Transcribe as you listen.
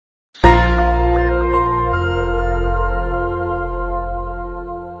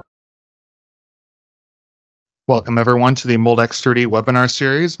Welcome everyone to the Moldex3D webinar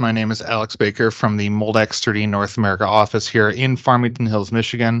series. My name is Alex Baker from the Moldex3D North America office here in Farmington Hills,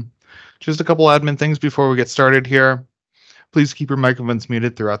 Michigan. Just a couple admin things before we get started here. Please keep your microphones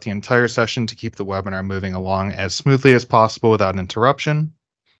muted throughout the entire session to keep the webinar moving along as smoothly as possible without interruption.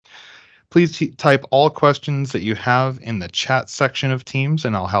 Please type all questions that you have in the chat section of Teams,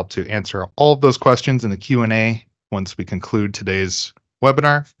 and I'll help to answer all of those questions in the Q&A once we conclude today's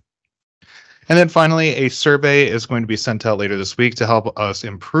webinar. And then finally, a survey is going to be sent out later this week to help us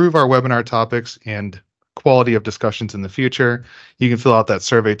improve our webinar topics and quality of discussions in the future. You can fill out that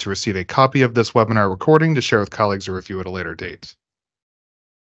survey to receive a copy of this webinar recording to share with colleagues or review at a later date.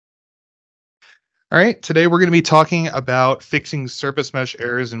 All right, today we're going to be talking about fixing surface mesh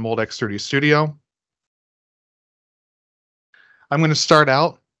errors in Moldex3D Studio. I'm going to start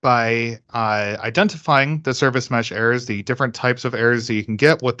out by identifying the surface mesh errors, the different types of errors that you can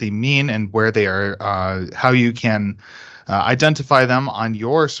get, what they mean, and where they are, how you can identify them on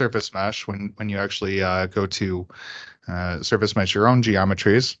your surface mesh when you actually go to surface mesh your own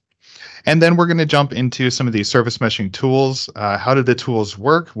geometries. And then we're going to jump into some of these surface meshing tools. How do the tools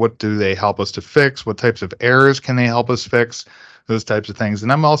work? What do they help us to fix? What types of errors can they help us fix? Those types of things.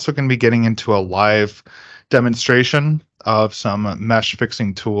 And I'm also going to be getting into a live demonstration of some mesh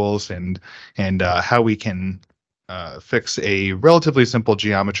fixing tools and how we can fix a relatively simple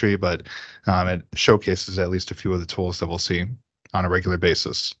geometry, but it showcases at least a few of the tools that we'll see on a regular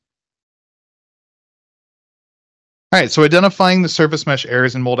basis. All right, so identifying the surface mesh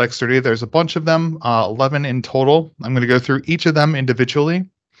errors in Moldex3D, there's a bunch of them, 11 in total. I'm going to go through each of them individually.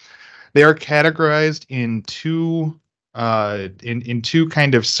 They are categorized in two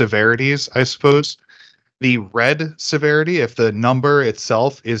kind of severities, I suppose. The red severity, if the number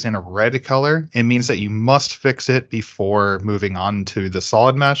itself is in a red color, it means that you must fix it before moving on to the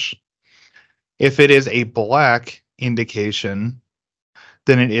solid mesh. If it is a black indication,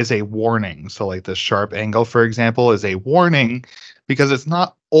 then it is a warning. So like the sharp angle, for example, is a warning because it's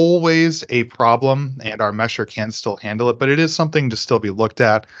not always a problem and our mesher can still handle it, but it is something to still be looked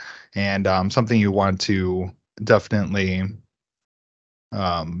at and something you want to definitely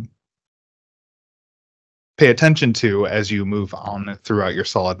pay attention to as you move on throughout your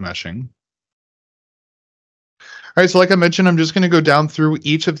solid meshing. All right, so like I mentioned, I'm just going to go down through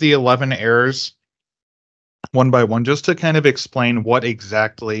each of the 11 errors one by one, just to kind of explain what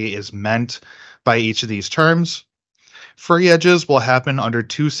exactly is meant by each of these terms. Free edges will happen under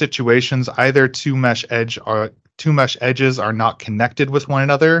two situations. Either two mesh edges are not connected with one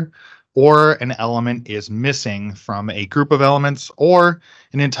another, or an element is missing from a group of elements, or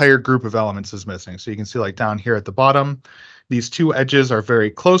an entire group of elements is missing. So you can see like down here at the bottom, these two edges are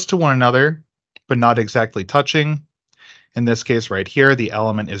very close to one another, but not exactly touching. In this case right here, the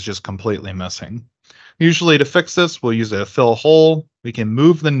element is just completely missing. Usually to fix this, we'll use a fill hole. We can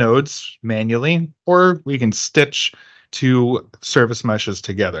move the nodes manually, or we can stitch two surface meshes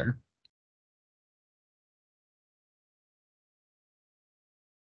together.